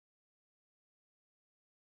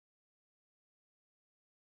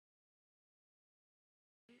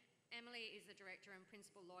Emily is the Director and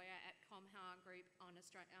Principal Lawyer at Comha Group on an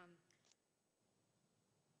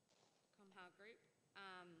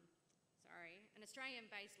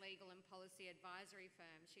Australian-based legal and policy advisory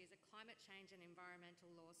firm. She is a climate change and environmental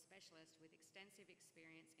law specialist with extensive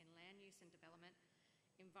experience in land use and development,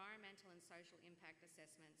 environmental and social impact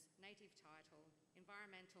assessments, native title,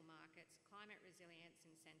 environmental markets, climate resilience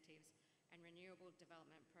incentives, and renewable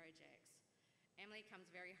development projects. Emily comes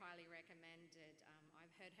very highly recommended.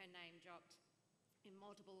 I've heard her name dropped in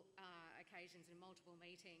multiple occasions in multiple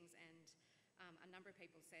meetings, and a number of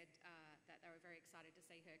people said that they were very excited to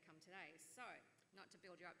see her come today. So, not to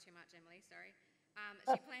build you up too much, Emily, sorry.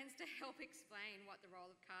 She plans to help explain what the role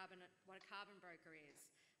of what a carbon broker is,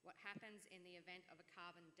 what happens in the event of a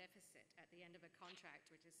carbon deficit at the end of a contract,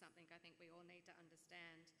 which is something I think we all need to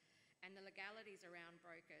understand, and the legalities around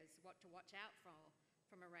brokers, what to watch out for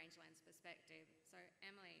from a rangelands perspective. So,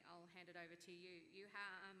 Emily, I'll hand it over to you.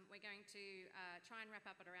 We're going to try and wrap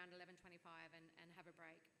up at around 11:25 and have a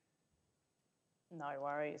break. No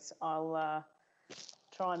worries. I'll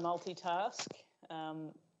try and multitask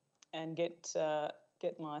and get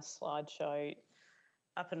my slideshow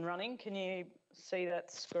up and running. Can you see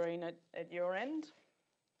that screen at your end?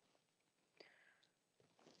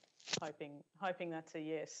 Hoping that's a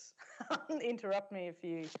yes. Interrupt me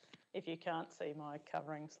if you can't see my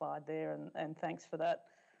covering slide there, and thanks for that.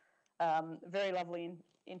 Very lovely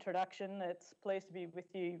introduction. It's pleased to be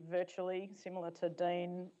with you virtually, similar to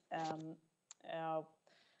Dean.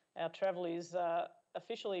 Our travel is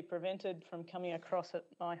officially prevented from coming across at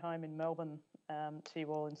my home in Melbourne to you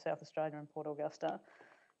all in South Australia and Port Augusta.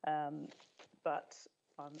 But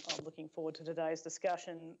I'm looking forward to today's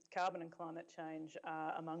discussion. Carbon and climate change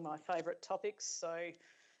are among my favourite topics, so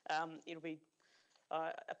it'll be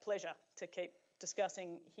a pleasure to keep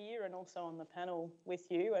discussing here and also on the panel with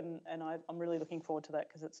you, and I'm really looking forward to that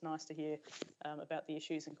because it's nice to hear about the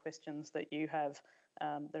issues and questions that you have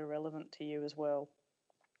that are relevant to you as well.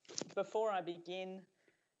 Before I begin,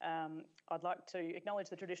 I'd like to acknowledge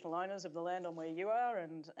the traditional owners of the land on where you are,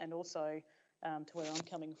 and also to where I'm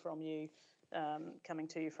coming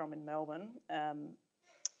to you from in Melbourne,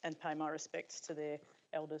 and pay my respects to their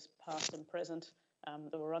elders past and present.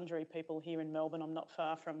 The Wurundjeri people here in Melbourne. I'm not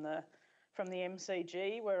far from the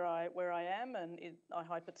MCG where I am, and I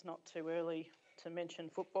hope it's not too early to mention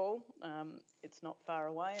football. It's not far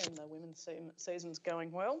away, and the women's season's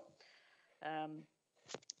going well.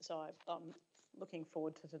 So I'm looking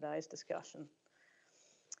forward to today's discussion.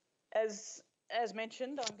 As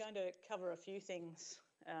mentioned, I'm going to cover a few things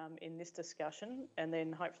in this discussion, and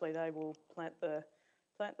then hopefully they will plant the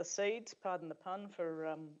seeds, pardon the pun,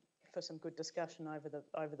 for some good discussion over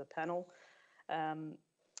the panel.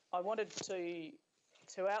 I wanted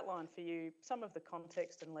to outline for you some of the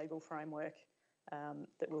context and legal framework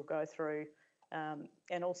that we'll go through,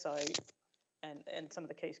 and also and some of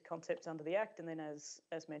the key concepts under the Act, and then as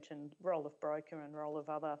mentioned, role of broker and role of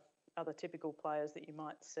other typical players that you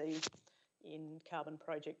might see in carbon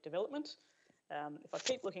project development. If I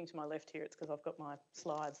keep looking to my left here, it's because I've got my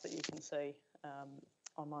slides that you can see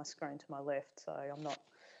on my screen to my left, so I'm not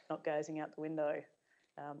gazing out the window,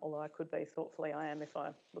 although I could be. Thoughtfully I am if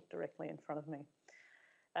I look directly in front of me.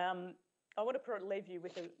 I want to leave you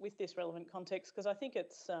with this relevant context because I think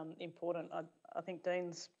it's important. I think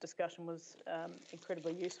Dean's discussion was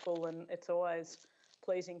incredibly useful, and it's always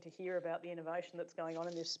pleasing to hear about the innovation that's going on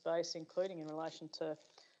in this space, including in relation to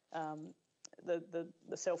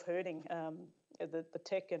the self-herding, the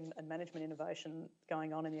tech and management innovation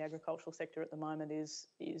going on in the agricultural sector at the moment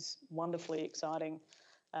is wonderfully exciting,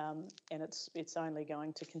 and it's only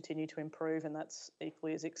going to continue to improve, and that's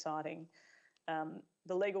equally as exciting.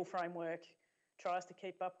 The legal framework tries to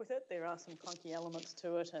keep up with it. There are some clunky elements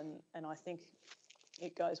to it, and I think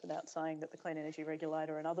it goes without saying that the Clean Energy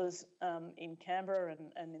Regulator and others in Canberra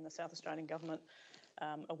and in the South Australian Government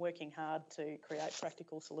are working hard to create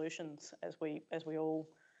practical solutions as we all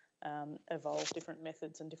evolve different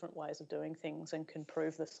methods and different ways of doing things and can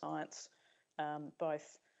prove the science,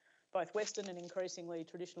 both Western and increasingly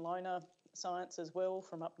traditional owner science as well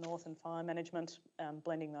from up north and fire management,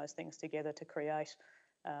 blending those things together to create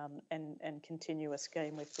and continue a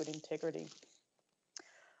scheme with good integrity.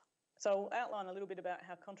 So I'll outline a little bit about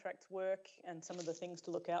how contracts work and some of the things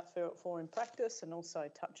to look out for in practice, and also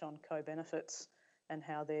touch on co-benefits and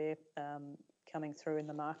how they're coming through in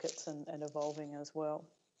the markets and evolving as well.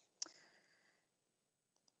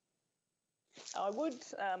 I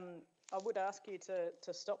would ask you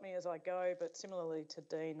to stop me as I go, but similarly to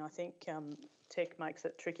Dean, I think tech makes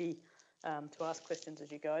it tricky to ask questions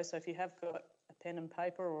as you go. So if you have got a pen and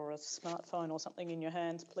paper or a smartphone or something in your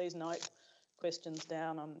hands, please note questions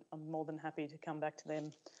down, I'm more than happy to come back to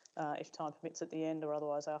them if time permits at the end, or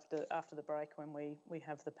otherwise after the break when we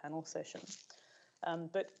have the panel session.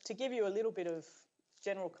 But to give you a little bit of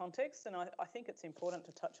general context, and I think it's important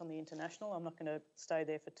to touch on the international. I'm not going to stay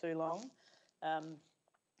there for too long,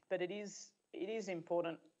 but it is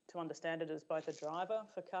important to understand it as both a driver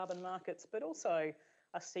for carbon markets, but also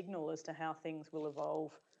a signal as to how things will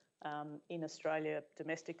evolve in Australia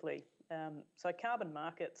domestically. So carbon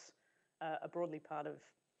markets are broadly part of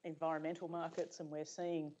environmental markets, and we're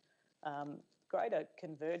seeing greater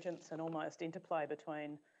convergence and almost interplay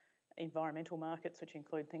between environmental markets, which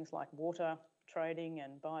include things like water trading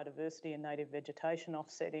and biodiversity and native vegetation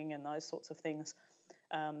offsetting and those sorts of things.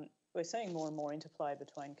 We're seeing more and more interplay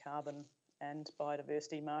between carbon and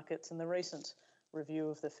biodiversity markets, and the recent review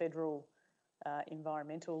of the federal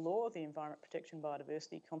environmental law, the Environment Protection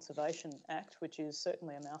Biodiversity Conservation Act, which is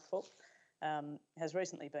certainly a mouthful, has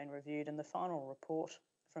recently been reviewed, and the final report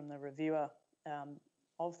from the reviewer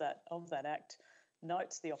of that act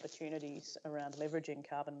notes the opportunities around leveraging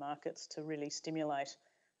carbon markets to really stimulate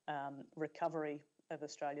recovery of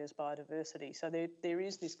Australia's biodiversity. So there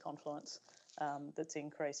is this confluence that's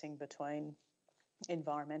increasing between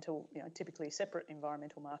environmental, typically separate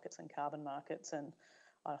environmental markets and carbon markets, and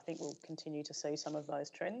I think we'll continue to see some of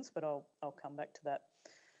those trends, but I'll come back to that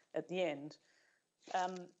at the end.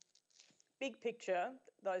 Big picture,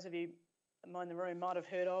 those of you in the room might have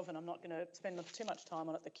heard of, and I'm not going to spend too much time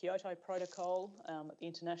on it, the Kyoto Protocol at the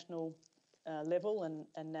international level,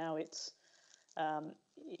 and now it's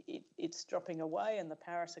dropping away, and the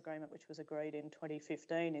Paris Agreement, which was agreed in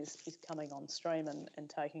 2015, is coming on stream and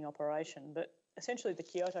taking operation. But essentially the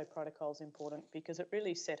Kyoto Protocol is important because it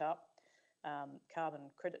really set up carbon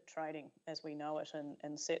credit trading as we know it,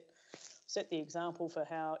 and set the example for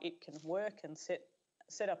how it can work, and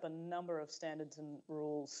set up a number of standards and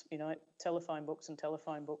rules. Telephone books,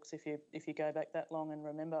 if you go back that long and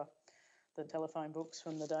remember the telephone books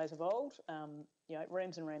from the days of old,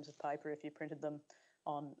 reams and reams of paper if you printed them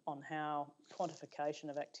on how quantification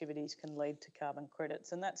of activities can lead to carbon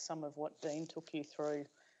credits. And that's some of what Dean took you through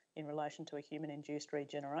in relation to a human-induced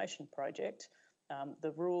regeneration project.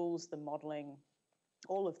 The rules, the modelling,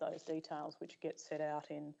 all of those details which get set out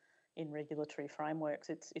in regulatory frameworks.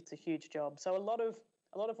 It's a huge job. So a lot of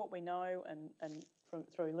what we know and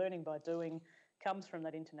through learning by doing comes from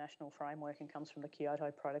that international framework and comes from the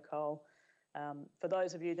Kyoto Protocol. For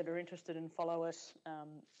those of you that are interested and follow it,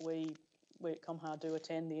 we at ComHar do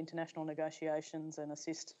attend the international negotiations and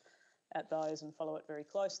assist at those and follow it very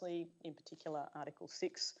closely, in particular Article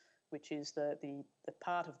 6, which is the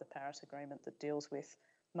part of the Paris Agreement that deals with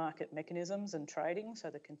market mechanisms and trading, so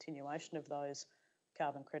the continuation of those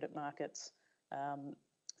carbon credit markets.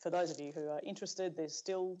 For those of you who are interested, there's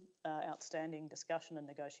still outstanding discussion and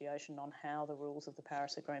negotiation on how the rules of the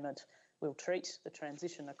Paris Agreement will treat the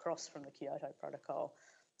transition across from the Kyoto Protocol.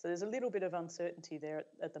 So there's a little bit of uncertainty there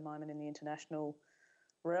at the moment in the international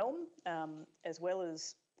realm, as well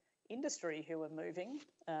as industry who are moving.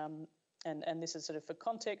 And this is sort of for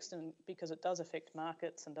context, and because it does affect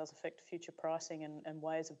markets and does affect future pricing and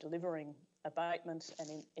ways of delivering abatement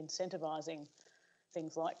and incentivising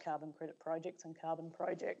things like carbon credit projects and carbon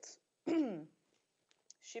projects.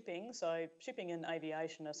 Shipping and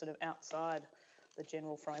aviation are sort of outside the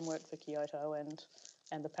general framework for Kyoto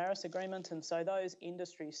and the Paris Agreement, and so those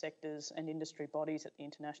industry sectors and industry bodies at the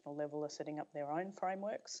international level are setting up their own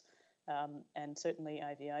frameworks, and certainly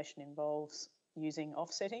aviation involves using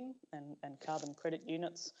offsetting and carbon credit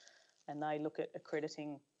units, and they look at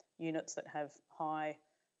accrediting units that have high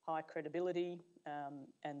credibility,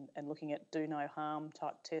 and looking at do no harm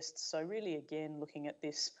type tests. So really, again, looking at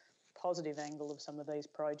this positive angle of some of these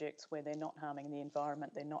projects where they're not harming the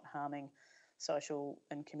environment, they're not harming social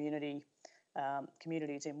and communities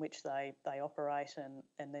in which they operate,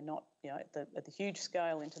 and they're not, at the huge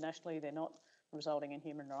scale internationally, they're not resulting in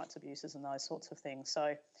human rights abuses and those sorts of things.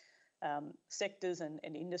 So sectors and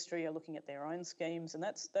industry are looking at their own schemes, and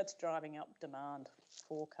that's driving up demand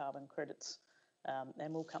for carbon credits,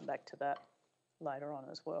 and we'll come back to that later on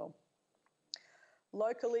as well.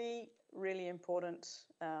 Locally, really important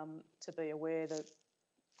to be aware that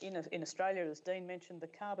in Australia, as Dean mentioned, the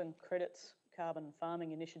Carbon Credits Carbon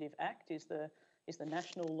Farming Initiative Act is the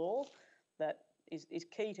national law that is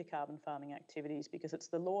key to carbon farming activities, because it's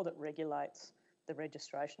the law that regulates the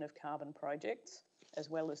registration of carbon projects as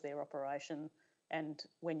well as their operation, and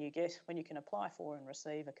when you can apply for and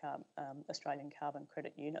receive Australian carbon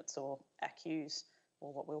credit units, or ACCUs,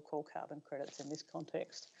 or what we'll call carbon credits in this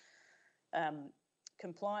context.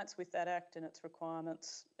 Compliance with that Act and its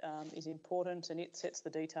requirements is important, and it sets the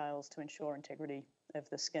details to ensure integrity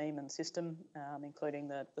the scheme and system, including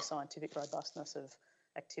the scientific robustness of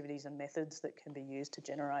activities and methods that can be used to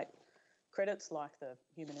generate credits, like the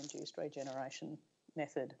human-induced regeneration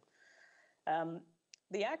method.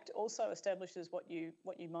 The Act also establishes what you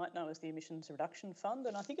might know as the Emissions Reduction Fund,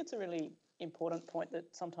 and I think it's a really important point that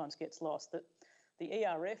sometimes gets lost, that the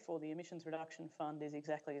ERF, or the Emissions Reduction Fund, is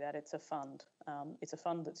exactly that. It's a fund. It's a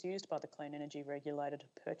fund that's used by the Clean Energy Regulator to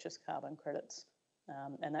purchase carbon credits,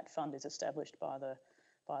 and that fund is established by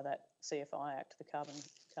that CFI Act, the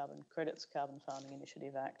Carbon Credits, Carbon Farming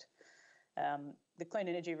Initiative Act. The Clean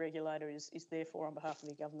Energy Regulator is therefore, on behalf of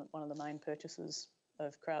the government, one of the main purchasers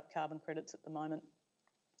of carbon credits at the moment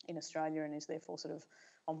in Australia, and is therefore sort of,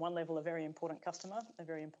 on one level, a very important customer, a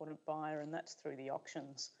very important buyer, and that's through the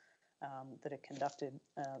auctions that are conducted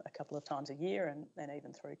a couple of times a year, and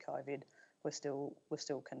even through COVID were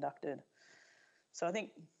still conducted. So I think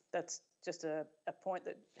that's just a point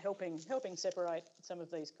that helping separate some of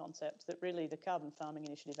these concepts, that really the Carbon Farming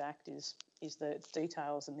Initiative Act is the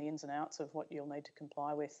details and the ins and outs of what you'll need to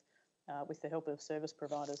comply with the help of service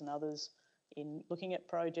providers and others in looking at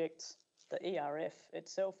projects. The ERF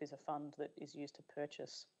itself is a fund that is used to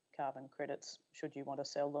purchase carbon credits should you want to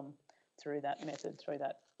sell them through that method, through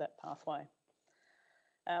that pathway.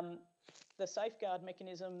 The safeguard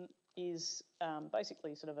mechanism is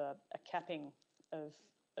basically sort of a capping of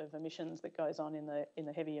emissions that goes on in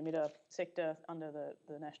the heavy emitter sector under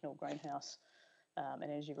the National Greenhouse and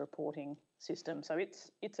Energy Reporting System. So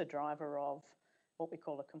it's a driver of what we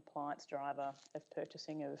call a compliance driver of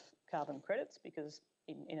purchasing of carbon credits, because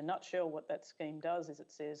in a nutshell, what that scheme does is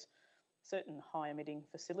it says certain high emitting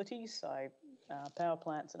facilities, so power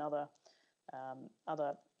plants and other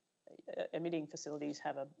emitting facilities,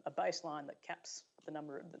 have a baseline that caps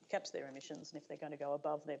their emissions, and if they're going to go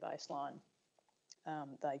above their baseline,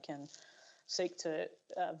 they can seek to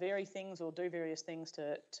vary things or do various things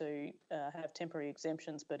to have temporary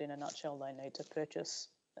exemptions, but in a nutshell, they need to purchase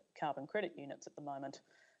carbon credit units at the moment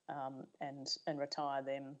and retire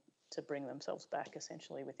them to bring themselves back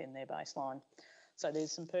essentially within their baseline. So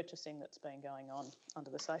there's some purchasing that's been going on under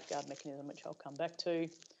the safeguard mechanism, which I'll come back to.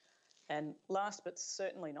 And last but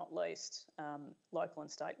certainly not least, local and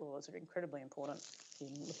state laws are incredibly important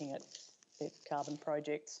in looking at carbon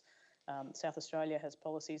projects. South Australia has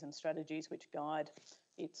policies and strategies which guide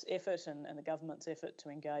its effort and the government's effort to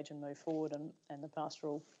engage and move forward, and the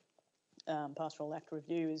Pastoral Act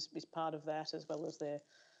review is part of that, as well as their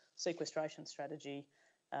sequestration strategy.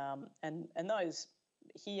 And those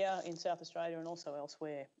here in South Australia and also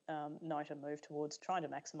elsewhere note a move towards trying to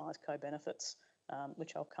maximise co-benefits,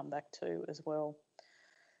 which I'll come back to as well.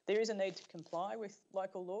 There is a need to comply with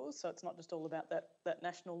local laws, so it's not just all about that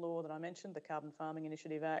national law that I mentioned, the Carbon Farming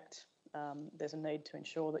Initiative Act. There's a need to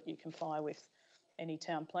ensure that you comply with any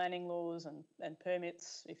town planning laws and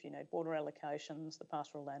permits, if you need border allocations, the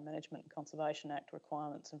Pastoral Land Management and Conservation Act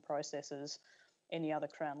requirements and processes, any other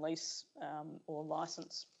Crown lease or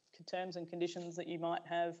licence terms and conditions that you might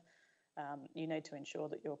have. You need to ensure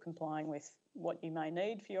that you're complying with what you may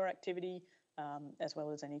need for your activity, as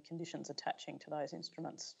well as any conditions attaching to those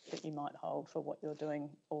instruments that you might hold for what you're doing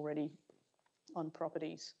already on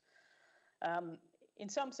properties. In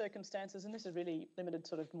some circumstances, and this is really limited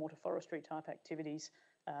sort of more to forestry type activities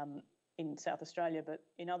in South Australia, but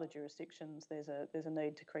in other jurisdictions there's a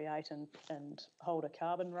need to create and hold a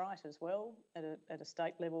carbon right as well at a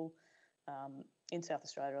state level. In South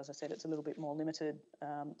Australia, as I said, it's a little bit more limited,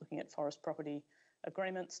 looking at forest property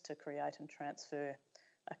agreements to create and transfer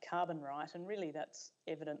a carbon right, and really that's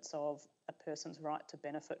evidence of a person's right to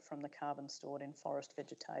benefit from the carbon stored in forest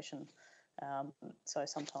vegetation. So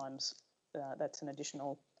sometimes that's an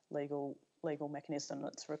additional legal mechanism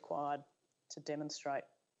that's required to demonstrate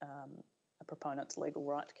a proponent's legal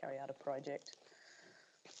right to carry out a project.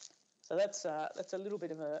 So that's a little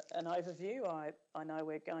bit of an overview. I know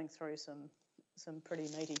we're going through some pretty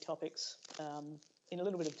meaty topics in a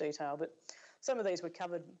little bit of detail, but some of these were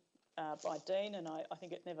covered by Dean, and I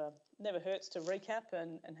think it never hurts to recap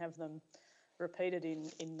and have them repeated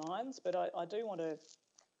in minds. But I do want to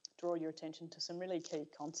draw your attention to some really key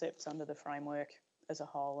concepts under the framework as a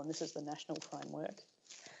whole, and this is the national framework.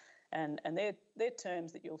 And they're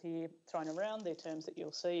terms that you'll hear thrown around, they're terms that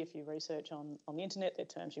you'll see if you research on the internet, they're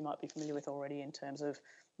terms you might be familiar with already in terms of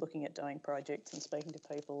looking at doing projects and speaking to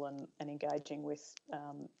people and engaging with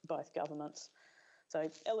both governments. So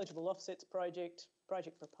eligible offsets project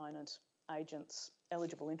proponent, agents,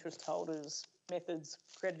 eligible interest holders, methods,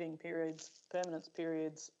 crediting periods, permanence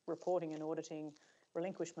periods, reporting and auditing,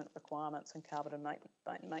 relinquishment requirements, and carbon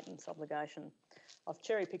and maintenance obligation. I've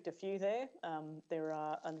cherry-picked a few there. There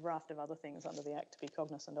are a raft of other things under the Act to be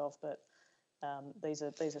cognisant of, but These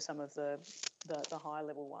are some of the high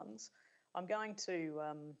level ones. I'm going to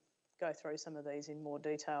go through some of these in more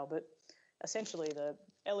detail, but essentially the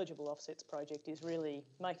eligible offsets project is really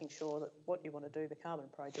making sure that what you want to do, the carbon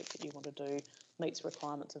project that you want to do, meets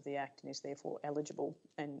requirements of the Act and is therefore eligible.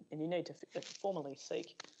 And you need to formally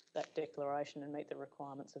seek that declaration and meet the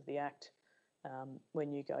requirements of the Act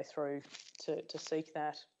when you go through to seek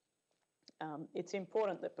that. It's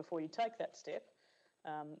important that before you take that step,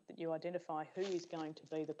 that you identify who is going to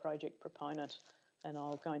be the project proponent, and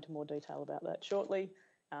I'll go into more detail about that shortly.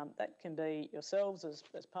 That can be yourselves as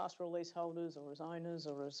pastoral leaseholders or as owners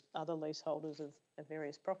or as other leaseholders of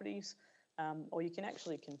various properties, or you can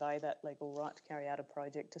actually convey that legal right to carry out a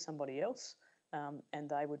project to somebody else, and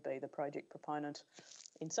they would be the project proponent.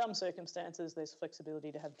 In some circumstances, there's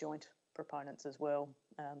flexibility to have joint proponents as well.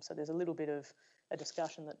 So there's a little bit of a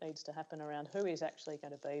discussion that needs to happen around who is actually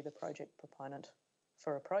going to be the project proponent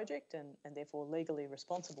for a project and therefore legally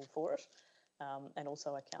responsible for it, and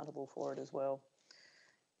also accountable for it as well.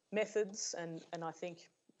 Methods, and I think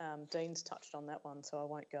Dean's touched on that one, so I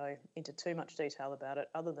won't go into too much detail about it,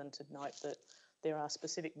 other than to note that there are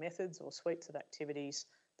specific methods or suites of activities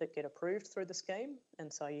that get approved through the scheme,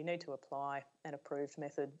 and so you need to apply an approved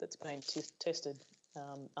method that's been tested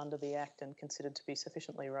under the Act and considered to be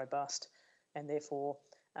sufficiently robust, and therefore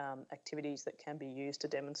activities that can be used to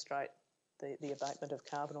demonstrate the abatement of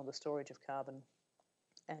carbon or the storage of carbon,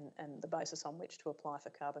 and the basis on which to apply for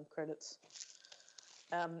carbon credits.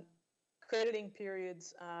 Crediting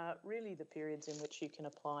periods are really the periods in which you can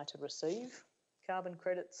apply to receive carbon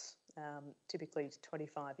credits, typically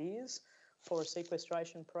 25 years for a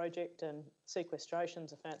sequestration project, and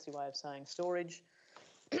sequestration's a fancy way of saying storage.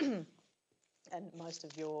 And most of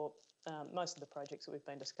the projects that we've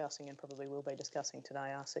been discussing and probably will be discussing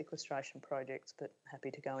today are sequestration projects, but happy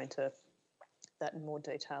to go into that in more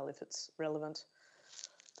detail if it's relevant.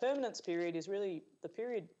 Permanence period is really the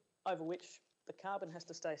period over which the carbon has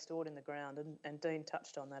to stay stored in the ground, and Dean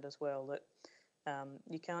touched on that as well, that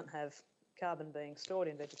you can't have carbon being stored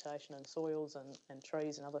in vegetation and soils and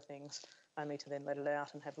trees and other things only to then let it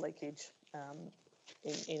out and have leakage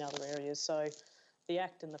in other areas. So the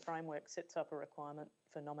Act and the framework sets up a requirement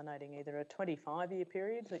for nominating either a 25-year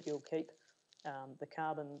period that you'll keep the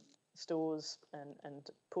carbon stores and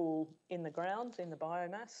pool in the ground, in the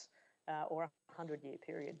biomass, or a 100-year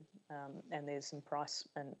period. And there's some price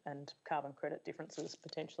and carbon credit differences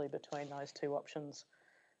potentially between those two options,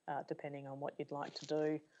 depending on what you'd like to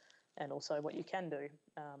do and also what you can do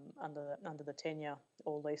under the tenure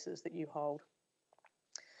or leases that you hold.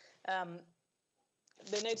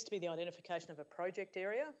 There needs to be the identification of a project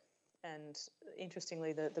area, and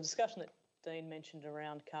interestingly, the discussion that Dean mentioned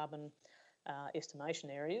around carbon estimation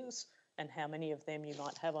areas and how many of them you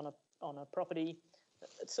might have on a property,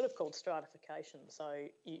 it's sort of called stratification. So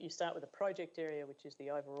you start with a project area, which is the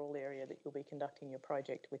overall area that you'll be conducting your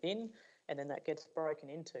project within, and then that gets broken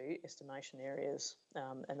into estimation areas,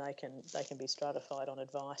 and they can be stratified on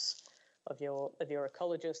advice of your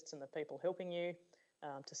ecologists and the people helping you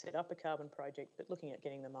to set up a carbon project, but looking at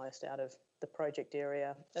getting the most out of the project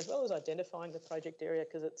area, as well as identifying the project area,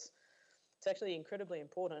 because it's actually incredibly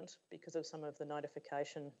important because of some of the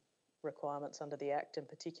notification requirements under the Act, and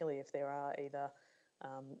particularly if there are either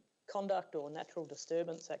conduct or natural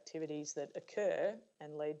disturbance activities that occur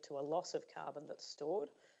and lead to a loss of carbon that's stored,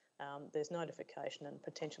 there's notification and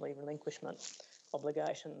potentially relinquishment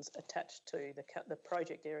obligations attached to the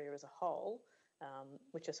project area as a whole,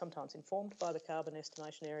 which are sometimes informed by the carbon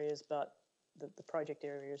estimation areas, but the project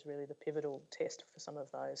area is really the pivotal test for some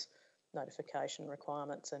of those notification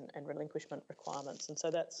requirements and relinquishment requirements. And so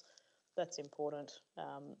that's important.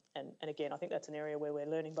 And again, I think that's an area where we're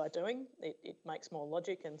learning by doing. It makes more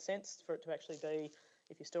logic and sense for it to actually be,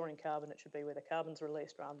 if you're storing carbon, it should be where the carbon's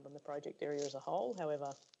released rather than the project area as a whole. However,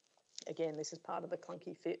 again, this is part of the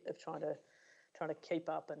clunky fit of trying to keep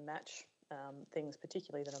up and match things,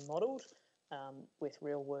 particularly that are modelled, with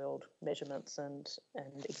real world measurements and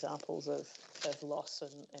examples of loss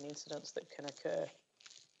and incidents that can occur.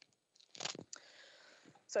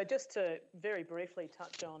 So just to very briefly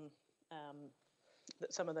touch on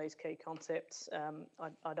some of these key concepts,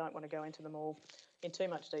 I don't want to go into them all in too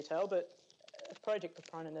much detail, but a project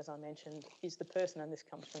proponent, as I mentioned, is the person, and this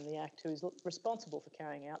comes from the Act, who is responsible for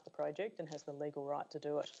carrying out the project and has the legal right to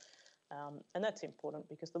do it. And that's important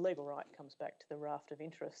because the legal right comes back to the raft of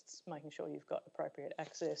interests, making sure you've got appropriate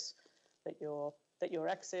access, that your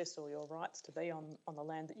access or your rights to be on the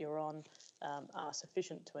land that you're on are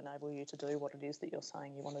sufficient to enable you to do what it is that you're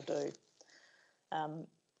saying you want to do.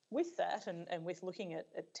 With that, and with looking at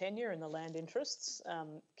tenure and the land interests,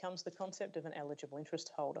 comes the concept of an eligible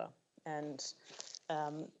interest holder. And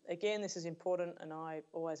again, this is important, and I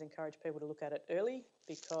always encourage people to look at it early,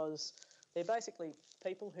 because they're basically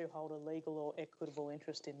people who hold a legal or equitable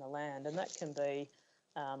interest in the land, and that can be,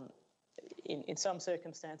 in some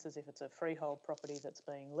circumstances, if it's a freehold property that's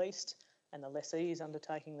being leased and the lessee is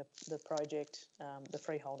undertaking the project, the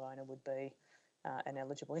freehold owner would be an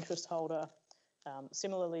eligible interest holder.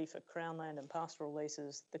 Similarly, for Crown land and pastoral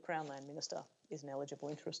leases, the Crown Land Minister is an eligible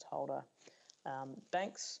interest holder.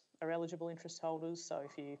 Banks are eligible interest holders, so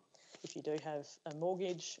if you do have a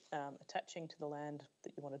mortgage attaching to the land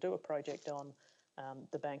that you want to do a project on,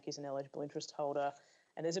 the bank is an eligible interest holder.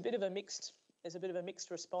 And there's a bit of a mixed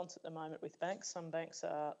response at the moment with banks. Some banks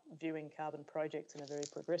are viewing carbon projects in a very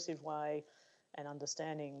progressive way and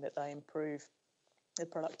understanding that they improve the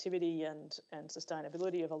productivity and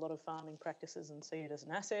sustainability of a lot of farming practices and see it as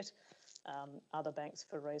an asset. Other banks,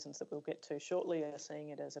 for reasons that we'll get to shortly, are seeing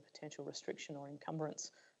it as a potential restriction or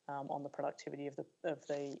encumbrance on the productivity of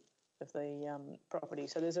the property.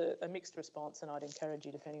 So there's a mixed response, and I'd encourage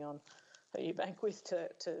you, depending on who you bank with,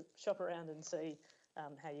 to shop around and see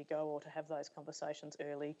how you go, or to have those conversations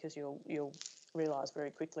early, because you'll realise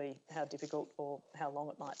very quickly how difficult or how long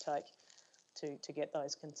it might take to get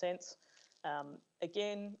those consents.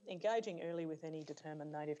 Again, engaging early with any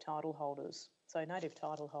determined native title holders. So native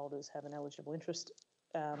title holders have an eligible interest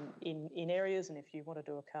in areas, and if you want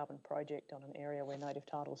to do a carbon project on an area where native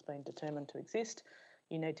title has been determined to exist,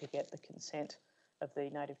 you need to get the consent of the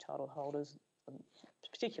native title holders,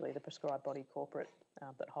 particularly the prescribed body corporate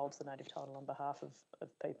that holds the native title on behalf of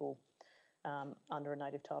people under a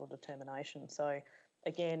native title determination. So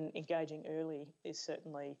again, engaging early is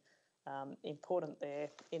certainly important there,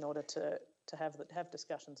 in order to have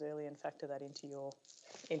discussions early and factor that into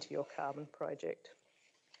your carbon project.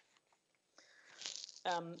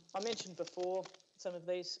 I mentioned before some of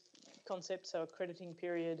these concepts, so accrediting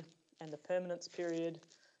period and the permanence period,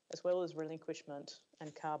 as well as relinquishment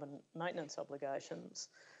and carbon maintenance obligations.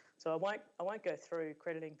 So I won't go through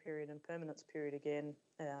crediting period and permanence period again,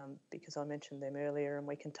 because I mentioned them earlier, and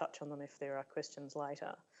we can touch on them if there are questions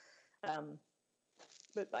later.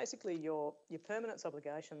 But basically, your permanence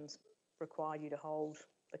obligations require you to hold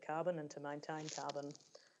the carbon and to maintain carbon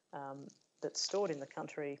that's stored in the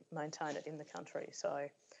country, maintain it in the country. So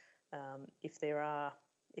if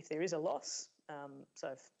there is a loss, so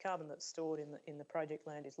if carbon that's stored in the project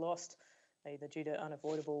land is lost, either due to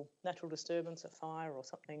unavoidable natural disturbance, a fire or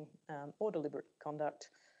something, or deliberate conduct,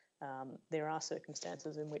 there are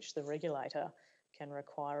circumstances in which the regulator can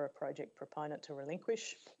require a project proponent to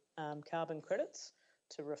relinquish carbon credits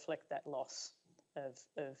to reflect that loss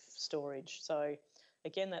of storage. So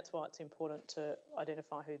again, that's why it's important to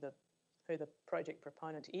identify who the project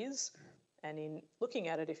proponent is. And in looking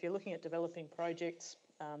at it, if you're looking at developing projects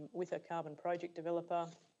with a carbon project developer,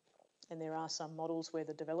 and there are some models where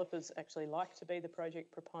the developers actually like to be the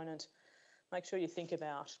project proponent, make sure you think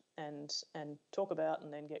about and talk about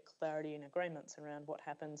and then get clarity and agreements around what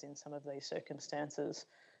happens in some of these circumstances,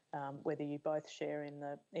 whether you both share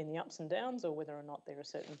in the ups and downs, or whether or not there are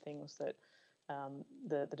certain things that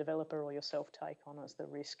the developer or yourself take on as the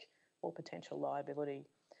risk or potential liability.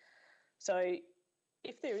 So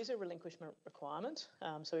if there is a relinquishment requirement,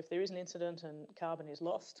 so if there is an incident and carbon is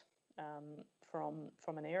lost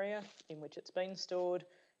from an area in which it's been stored,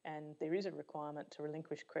 and there is a requirement to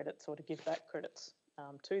relinquish credits or to give back credits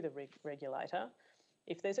to the regulator,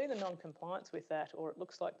 if there's either non-compliance with that, or it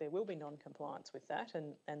looks like there will be non-compliance with that,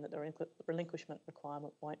 and that the relinquishment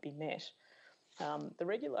requirement won't be met, the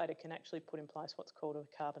regulator can actually put in place what's called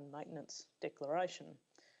a carbon maintenance declaration,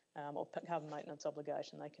 or carbon maintenance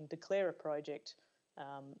obligation. They can declare a project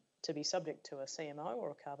to be subject to a CMO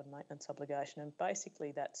or a carbon maintenance obligation, and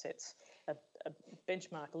basically that sets a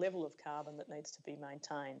benchmark level of carbon that needs to be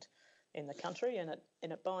maintained in the country, and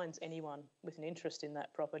it binds anyone with an interest in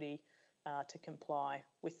that property to comply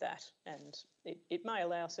with that. And it may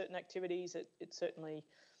allow certain activities. It certainly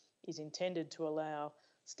is intended to allow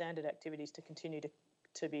standard activities to continue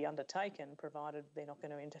to be undertaken, provided they're not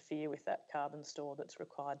going to interfere with that carbon store that's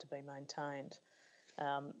required to be maintained.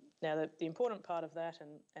 Now, the important part of that,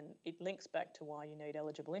 and it links back to why you need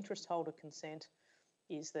eligible interest holder consent,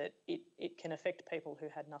 is that it can affect people who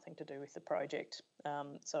had nothing to do with the project.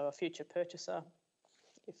 So a future purchaser,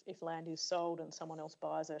 if land is sold and someone else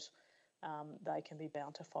buys it, they can be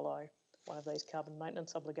bound to follow one of these carbon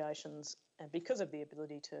maintenance obligations. And because of the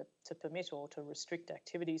ability to permit or to restrict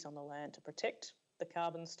activities on the land to protect the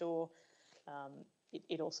carbon store,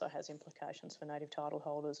 it also has implications for native title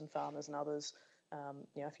holders and farmers and others,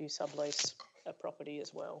 if you sublease a property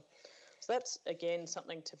as well. So that's, again,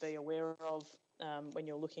 something to be aware of when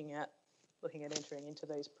you're looking at looking at entering into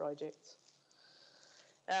these projects.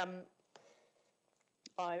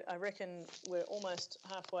 I reckon we're almost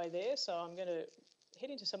halfway there, so I'm going to head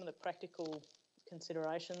into some of the practical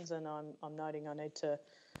considerations, and I'm noting I need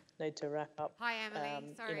to wrap up. Hi,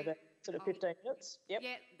 Emily. Sorry. In about sort of 15 minutes. Yep. Yeah,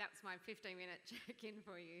 that's my 15-minute check-in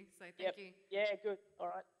for you. So Yep. thank you. Yeah, good.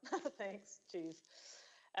 All right. Thanks. Cheers.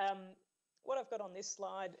 What I've got on this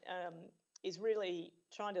slide is really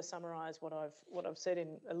trying to summarise what I've said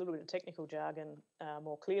in a little bit of technical jargon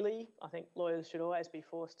more clearly. I think lawyers should always be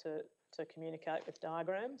forced to communicate with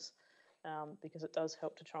diagrams because it does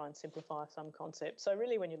help to try and simplify some concepts. So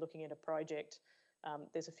really, when you're looking at a project,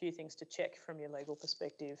 there's a few things to check from your legal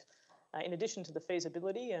perspective. In addition to the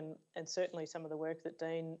feasibility and certainly some of the work that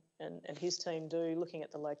Dean and his team do, looking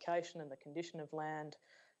at the location and the condition of land,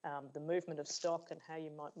 the movement of stock and how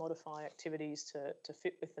you might modify activities to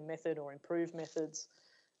fit with the method or improve methods,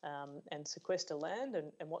 and sequester land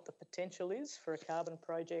and what the potential is for a carbon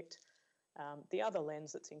project. The other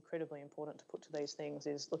lens that's incredibly important to put to these things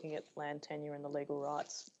is looking at land tenure and the legal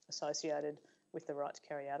rights associated with the right to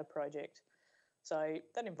carry out a project. So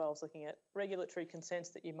that involves looking at regulatory consents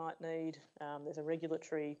that you might need. There's a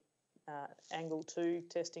regulatory angle to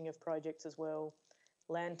testing of projects as well.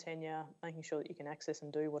 Land tenure, making sure that you can access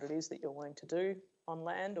and do what it is that you're wanting to do on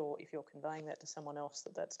land, or if you're conveying that to someone else,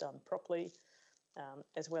 that's done properly,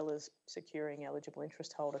 as well as securing eligible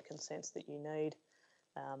interest holder consents that you need.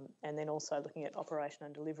 And then also looking at operation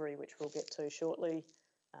and delivery, which we'll get to shortly,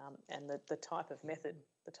 and the type of method,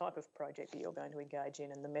 the type of project that you're going to engage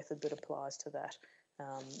in and the method that applies to that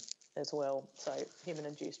as well. So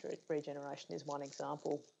human-induced regeneration is one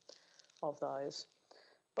example of those.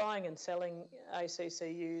 Buying and selling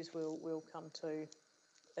ACCUs we'll come to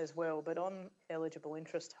as well, but on eligible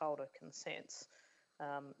interest holder consents,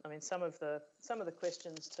 I mean, some of the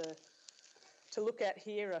questions to look at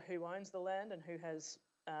here are who owns the land and who has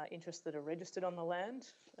interests that are registered on the land.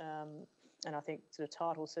 And I think sort of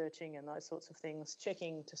title searching and those sorts of things,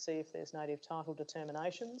 checking to see if there's native title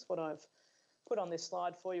determinations. What I've put on this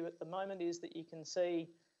slide for you at the moment is that you can see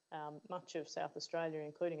much of South Australia,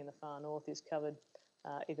 including in the far north, is covered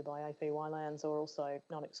either by APY lands or also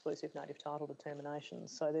non-exclusive native title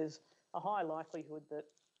determinations. So there's a high likelihood that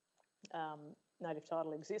native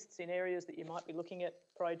title exists in areas that you might be looking at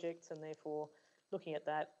projects, and therefore looking at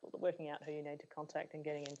that, working out who you need to contact and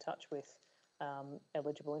getting in touch with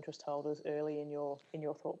eligible interest holders early in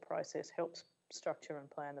your thought process helps structure and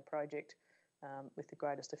plan the project with the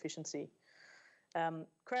greatest efficiency.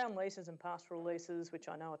 Crown leases and pastoral leases, which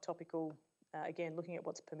I know are topical, again, looking at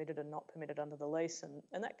what's permitted and not permitted under the lease,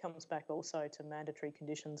 and that comes back also to mandatory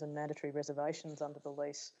conditions and mandatory reservations under the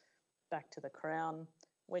lease back to the Crown.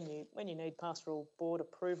 When you need pastoral board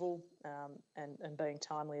approval and being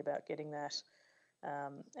timely about getting that,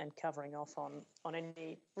 and covering off on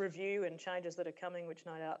any review and changes that are coming, which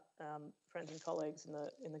no doubt friends and colleagues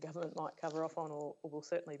in the government might cover off on, or will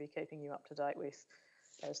certainly be keeping you up to date with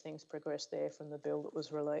as things progress there from the bill that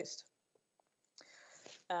was released.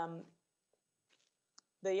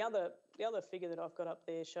 The other figure that I've got up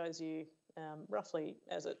there shows you roughly,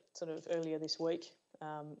 as it sort of earlier this week,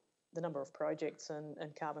 the number of projects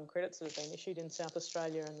and carbon credits that have been issued in South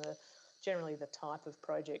Australia and generally the type of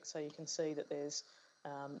project. So you can see that there's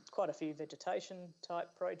quite a few vegetation type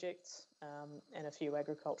projects and a few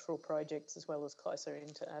agricultural projects, as well as closer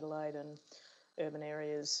into Adelaide and urban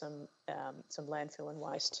areas, some landfill and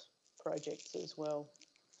waste projects as well.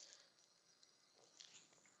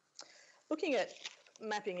 Looking at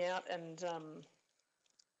mapping out and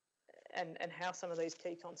how some of these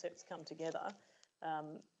key concepts come together,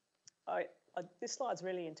 this slide's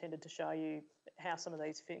really intended to show you how some of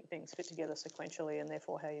these things fit together sequentially, and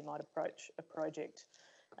therefore how you might approach a project.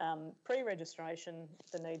 Pre-registration,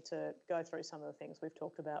 the need to go through some of the things we've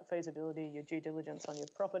talked about: feasibility, your due diligence on your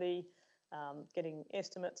property, getting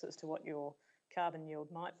estimates as to what your carbon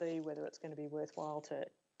yield might be, whether it's going to be worthwhile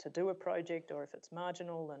to do a project or if it's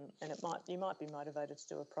marginal, and you might be motivated to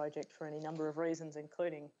do a project for any number of reasons,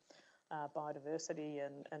 including biodiversity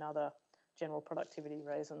and other general productivity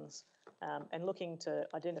reasons, and looking to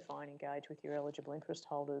identify and engage with your eligible interest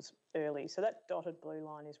holders early. So that dotted blue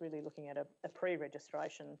line is really looking at a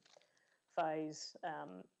pre-registration phase.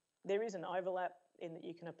 There is an overlap in that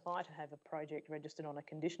you can apply to have a project registered on a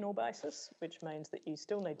conditional basis, which means that you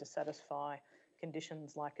still need to satisfy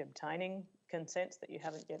conditions like obtaining consents that you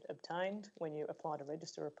haven't yet obtained when you apply to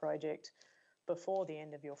register a project before the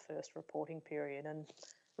end of your first reporting period. And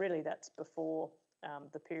really that's before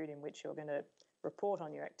the period in which you're going to report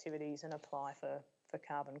on your activities and apply for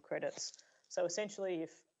carbon credits. So essentially,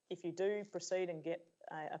 if you do proceed and get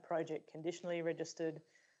a project conditionally registered,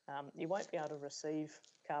 you won't be able to receive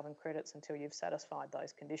carbon credits until you've satisfied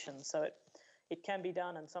those conditions. So it can be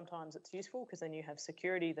done, and sometimes it's useful because then you have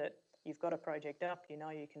security that you've got a project up, you know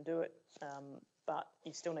you can do it, but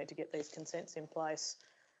you still need to get these consents in place.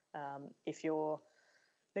 If you're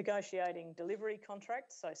negotiating delivery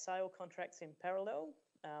contracts, so sale contracts in parallel,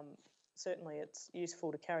 certainly it's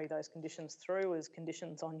useful to carry those conditions through as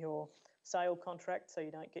conditions on your sale contract, so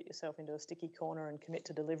you don't get yourself into a sticky corner and commit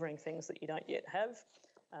to delivering things that you don't yet have,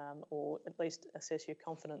 or at least assess your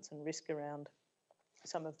confidence and risk around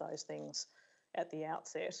some of those things at the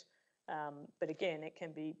outset. But again, it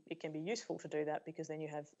can be useful to do that because then you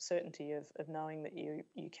have certainty of knowing that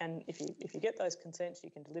you can, if you get those consents,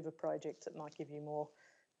 you can deliver projects that might give you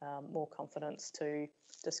more confidence to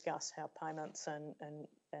discuss how payments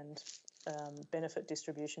and benefit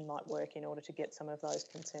distribution might work in order to get some of those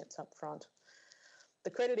consents up front. The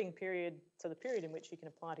crediting period, so the period in which you can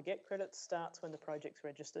apply to get credits, starts when the project's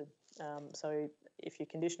registered. So if your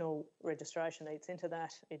conditional registration eats into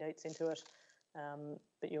that, it eats into it.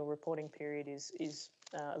 But your reporting period is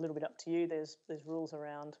a little bit up to you. There's rules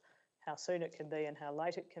around how soon it can be and how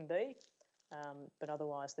late it can be. But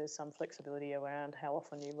otherwise, there's some flexibility around how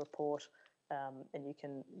often you report, and you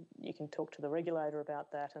can talk to the regulator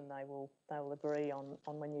about that, and they will agree on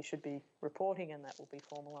when you should be reporting, and that will be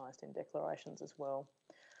formalised in declarations as well.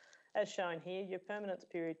 As shown here, your permanence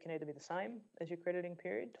period can either be the same as your crediting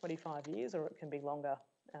period, 25 years, or it can be longer,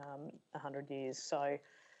 100 years. So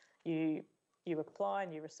you apply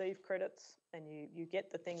and you receive credits, and you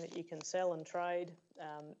get the thing that you can sell and trade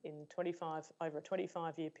over a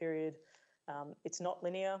 25-year period. It's not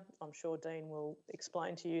linear. I'm sure Dean will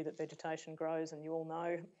explain to you that vegetation grows, and you all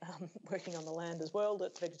know, working on the land as well,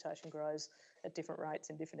 that vegetation grows at different rates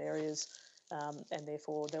in different areas, and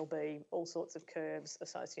therefore there'll be all sorts of curves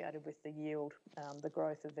associated with the yield, the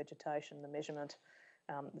growth of vegetation, the measurement,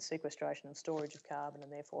 the sequestration and storage of carbon,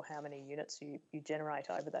 and therefore how many units you generate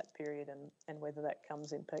over that period, and whether that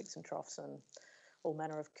comes in peaks and troughs and all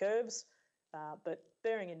manner of curves. But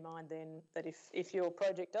bearing in mind then that if your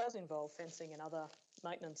project does involve fencing and other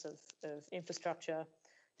maintenance of infrastructure,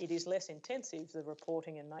 it is less intensive, the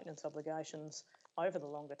reporting and maintenance obligations over the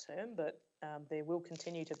longer term, but there will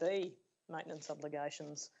continue to be maintenance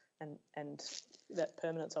obligations and that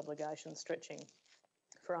permanence obligation stretching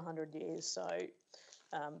for 100 years. So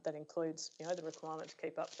that includes, the requirement to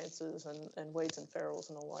keep up fences and weeds and ferrules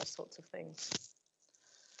and all those sorts of things.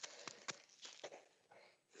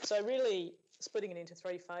 So really splitting it into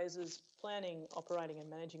three phases: planning, operating and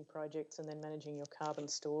managing projects, and then managing your carbon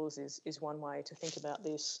stores is one way to think about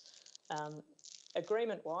this.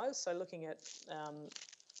 Agreement-wise, so looking at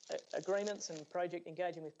agreements and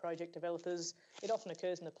engaging with project developers, it often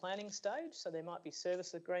occurs in the planning stage. So there might be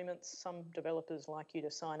service agreements. Some developers like you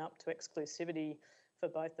to sign up to exclusivity for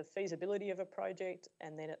both the feasibility of a project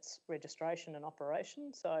and then its registration and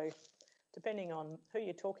operation. So depending on who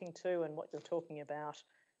you're talking to and what you're talking about,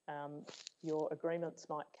 your agreements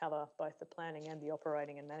might cover both the planning and the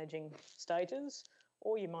operating and managing stages,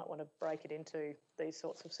 or you might want to break it into these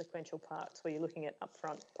sorts of sequential parts where you're looking at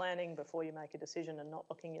upfront planning before you make a decision and not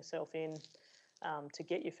locking yourself in to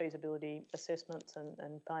get your feasibility assessments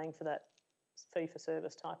and paying for that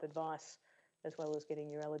fee-for-service type advice, as well as getting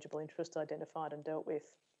your eligible interest identified and dealt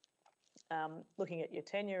with. Looking at your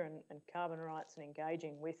tenure and carbon rights and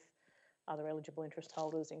engaging with other eligible interest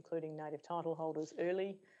holders, including native title holders,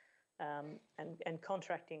 early, and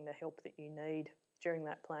contracting the help that you need during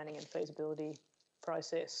that planning and feasibility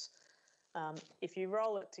process. If you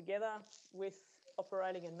roll it together with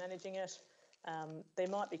operating and managing it, there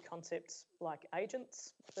might be concepts like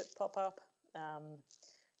agents that pop up,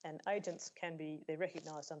 and agents they're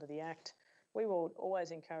recognised under the Act. We will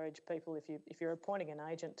always encourage people, if you're appointing an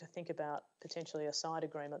agent, to think about potentially a side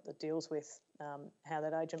agreement that deals with how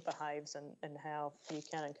that agent behaves and how you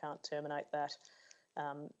can and can't terminate that.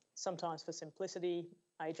 Sometimes for simplicity,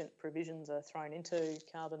 agent provisions are thrown into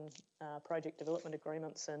carbon project development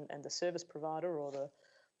agreements, and the service provider or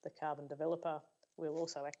the carbon developer will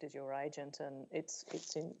also act as your agent, and it's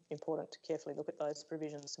important to carefully look at those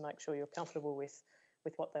provisions to make sure you're comfortable with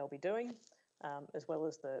what they'll be doing, as well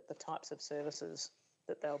as the types of services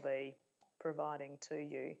that they'll be providing to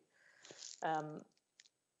you.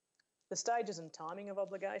 The stages and timing of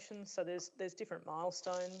obligations, so there's different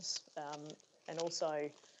milestones, and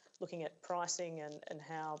also looking at pricing and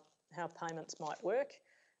how payments might work.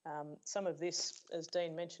 Some of this, as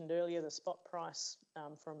Dean mentioned earlier, the spot price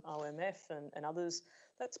from OMF and others,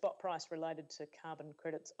 that spot price related to carbon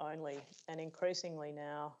credits only, and increasingly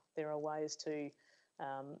now there are ways to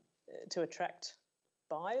attract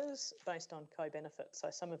buyers based on co-benefits. So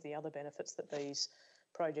some of the other benefits that these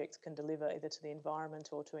projects can deliver either to the environment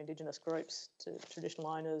or to Indigenous groups, to traditional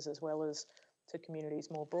owners, as well as to communities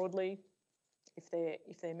more broadly. If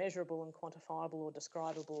they're measurable and quantifiable or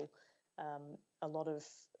describable, a lot of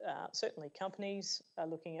certainly companies are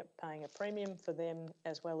looking at paying a premium for them,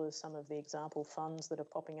 as well as some of the example funds that are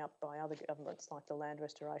popping up by other governments, like the Land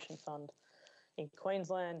Restoration Fund in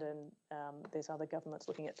Queensland, and there's other governments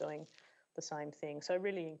looking at doing the same thing. So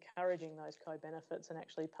really encouraging those co-benefits and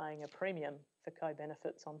actually paying a premium for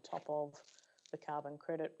co-benefits on top of the carbon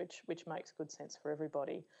credit, which makes good sense for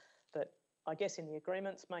everybody. But I guess in the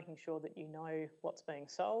agreements, making sure that you know what's being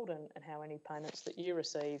sold and how any payments that you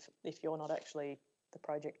receive, if you're not actually the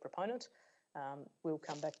project proponent, will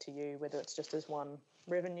come back to you, whether it's just as one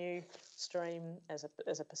revenue stream as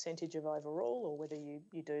a percentage of overall, or whether you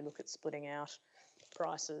do look at splitting out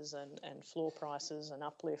prices and floor prices and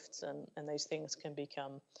uplifts, and these things can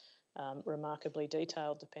become remarkably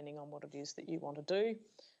detailed depending on what it is that you want to do.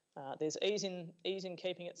 There's ease in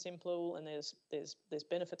keeping it simple, and there's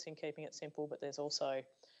benefits in keeping it simple, but there's also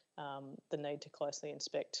the need to closely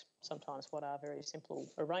inspect sometimes what are very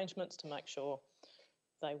simple arrangements to make sure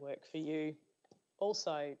they work for you.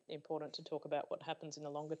 Also important to talk about what happens in the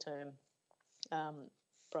longer term.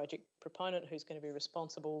 Project proponent who's going to be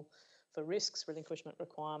responsible for risks, relinquishment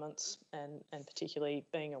requirements, and particularly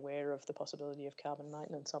being aware of the possibility of carbon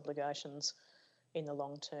maintenance obligations in the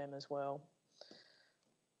long term as well.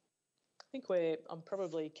 I think I'm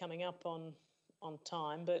probably coming up on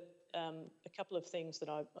time, but a couple of things that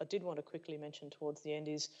I did want to quickly mention towards the end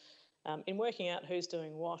is in working out who's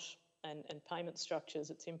doing what and payment structures,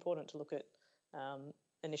 it's important to look at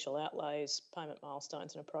initial outlays, payment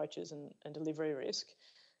milestones and approaches, and delivery risk.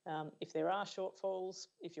 If there are shortfalls,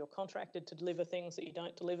 if you're contracted to deliver things that you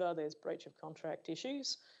don't deliver, there's breach of contract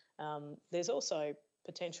issues. There's also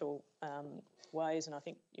potential ways, and I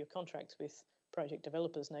think your contracts with project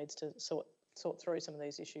developers needs to sort through some of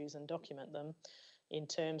these issues and document them in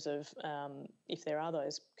terms of if there are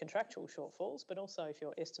those contractual shortfalls, but also if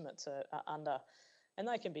your estimates are under. And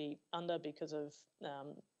they can be under because of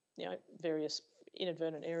various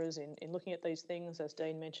inadvertent errors in looking at these things. As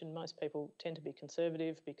Dean mentioned, most people tend to be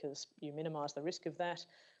conservative because you minimise the risk of that,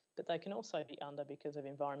 but they can also be under because of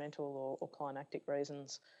environmental or climactic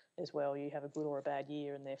reasons as well. You have a good or a bad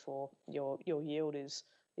year, and therefore your yield is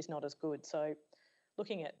not as good. So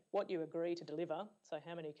looking at what you agree to deliver, so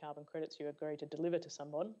how many carbon credits you agree to deliver to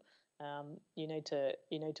someone, you need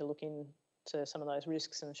to look into some of those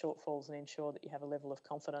risks and shortfalls and ensure that you have a level of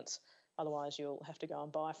confidence. Otherwise, you'll have to go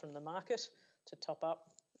and buy from the market to top up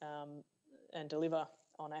and deliver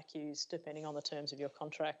on ACCUs, depending on the terms of your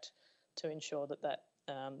contract, to ensure that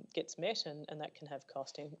gets met, and that can have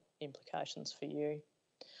cost implications for you.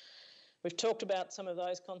 We've talked about some of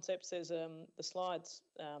those concepts. There's the slides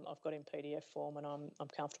I've got in PDF form, and I'm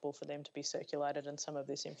comfortable for them to be circulated, and some of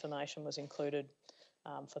this information was included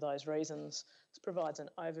for those reasons. This provides an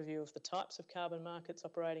overview of the types of carbon markets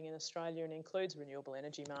operating in Australia and includes renewable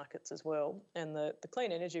energy markets as well. And the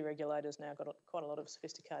Clean Energy Regulator's now got quite a lot of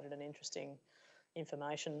sophisticated and interesting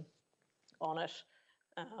information on it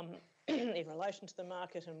in relation to the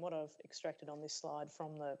market. And what I've extracted on this slide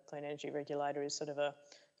from the Clean Energy Regulator is sort of a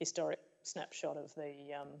historic snapshot of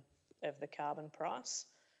the carbon price,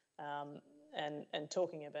 and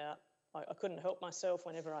talking about. I couldn't help myself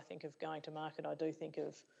whenever I think of going to market. I do think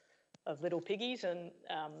of little piggies and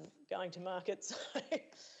going to market. So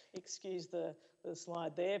excuse the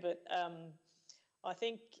slide there, but I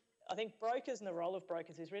think brokers and the role of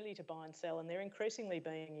brokers is really to buy and sell, and they're increasingly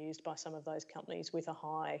being used by some of those companies with a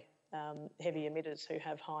high heavy emitters who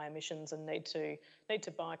have high emissions and need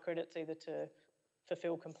to buy credits either to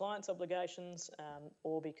fulfil compliance obligations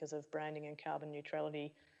or because of branding and carbon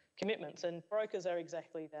neutrality commitments. And brokers are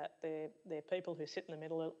exactly that. They're people who sit in the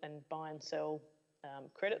middle and buy and sell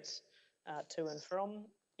credits to and from.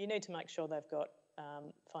 You need to make sure they've got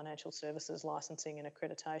financial services licensing and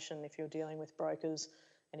accreditation if you're dealing with brokers,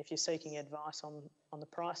 and if you're seeking advice on the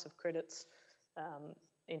price of credits,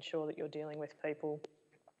 ensure that you're dealing with people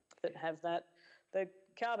that have that. The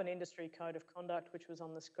Carbon Industry Code of Conduct, which was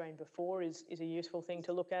on the screen before, is a useful thing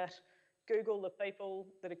to look at. Google the people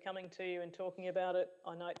that are coming to you and talking about it.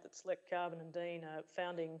 I note that Select Carbon and Dean are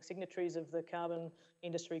founding signatories of the Carbon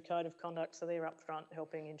Industry Code of Conduct, so they're up front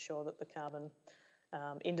helping ensure that the carbon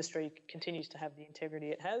industry continues to have the integrity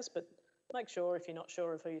it has. But make sure, if you're not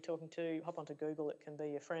sure of who you're talking to, hop onto Google. It can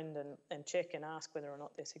be your friend, and check and ask whether or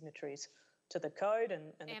not they're signatories to the code,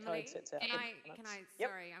 and the Emily, code sets out.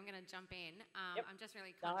 Sorry, I'm going to jump in. I'm just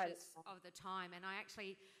really conscious of the time, and I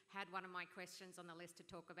actually had one of my questions on the list to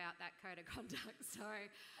talk about that code of conduct. So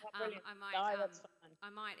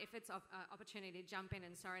I might, if it's an opportunity to jump in,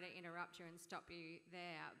 and sorry to interrupt you and stop you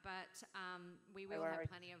there, but we will have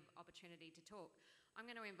plenty of opportunity to talk. I'm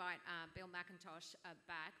going to invite Bill McIntosh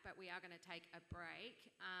back, but we are going to take a break.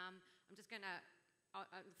 I'm just going to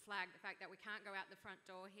flag the fact that we can't go out the front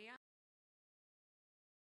door here.